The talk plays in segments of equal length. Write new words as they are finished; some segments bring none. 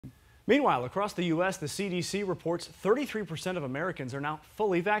Meanwhile, across the U.S., the CDC reports 33% of Americans are now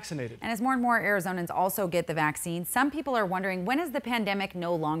fully vaccinated. And as more and more Arizonans also get the vaccine, some people are wondering, when is the pandemic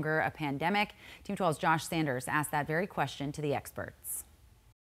no longer a pandemic? Team 12's Josh Sanders asked that very question to the experts.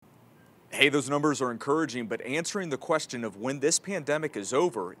 Hey, those numbers are encouraging, but answering the question of when this pandemic is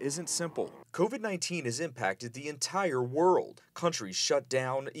over isn't simple. COVID-19 has impacted the entire world. Countries shut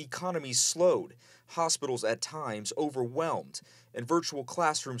down, economies slowed, hospitals at times overwhelmed, and virtual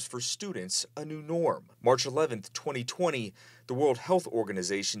classrooms for students a new norm. March 11th, 2020, the World Health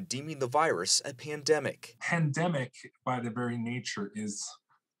Organization deeming the virus a pandemic. Pandemic, by the very nature, is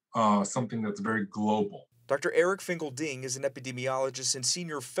something that's very global. Dr. Eric Fingelding is an epidemiologist and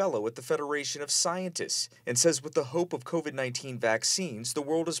senior fellow at the Federation of Scientists and says with the hope of COVID-19 vaccines, the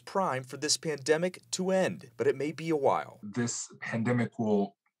world is primed for this pandemic to end, but it may be a while. This pandemic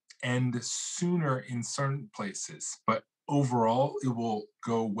will end sooner in certain places, but overall, it will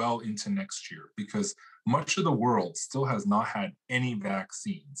go well into next year because much of the world still has not had any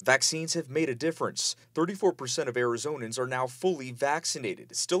vaccines. Vaccines have made a difference. 34% of Arizonans are now fully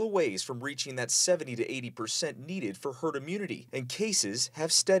vaccinated, still a ways from reaching that 70 to 80% needed for herd immunity, and cases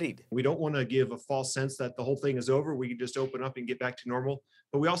have steadied. We don't want to give a false sense that the whole thing is over. We can just open up and get back to normal,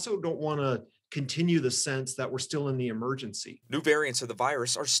 but we also don't want to continue the sense that we're still in the emergency. New variants of the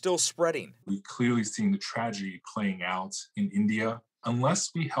virus are still spreading. We've clearly seen the tragedy playing out in India.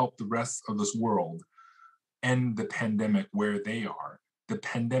 Unless we help the rest of this world end the pandemic where they are, the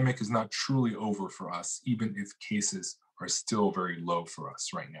pandemic is not truly over for us, even if cases are still very low for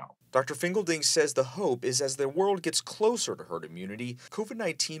us right now. Dr. Fingelding says the hope is as the world gets closer to herd immunity,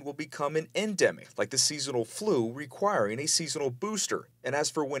 COVID-19 will become an endemic, like the seasonal flu requiring a seasonal booster. And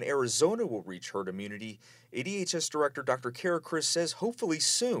as for when Arizona will reach herd immunity, ADHS Director Dr. Kara Chris says hopefully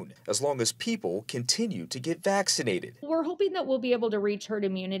soon, as long as people continue to get vaccinated. We're hoping that we'll be able to reach herd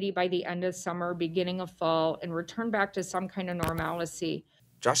immunity by the end of summer, beginning of fall, and return back to some kind of normalcy.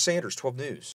 Josh Sanders, 12 News.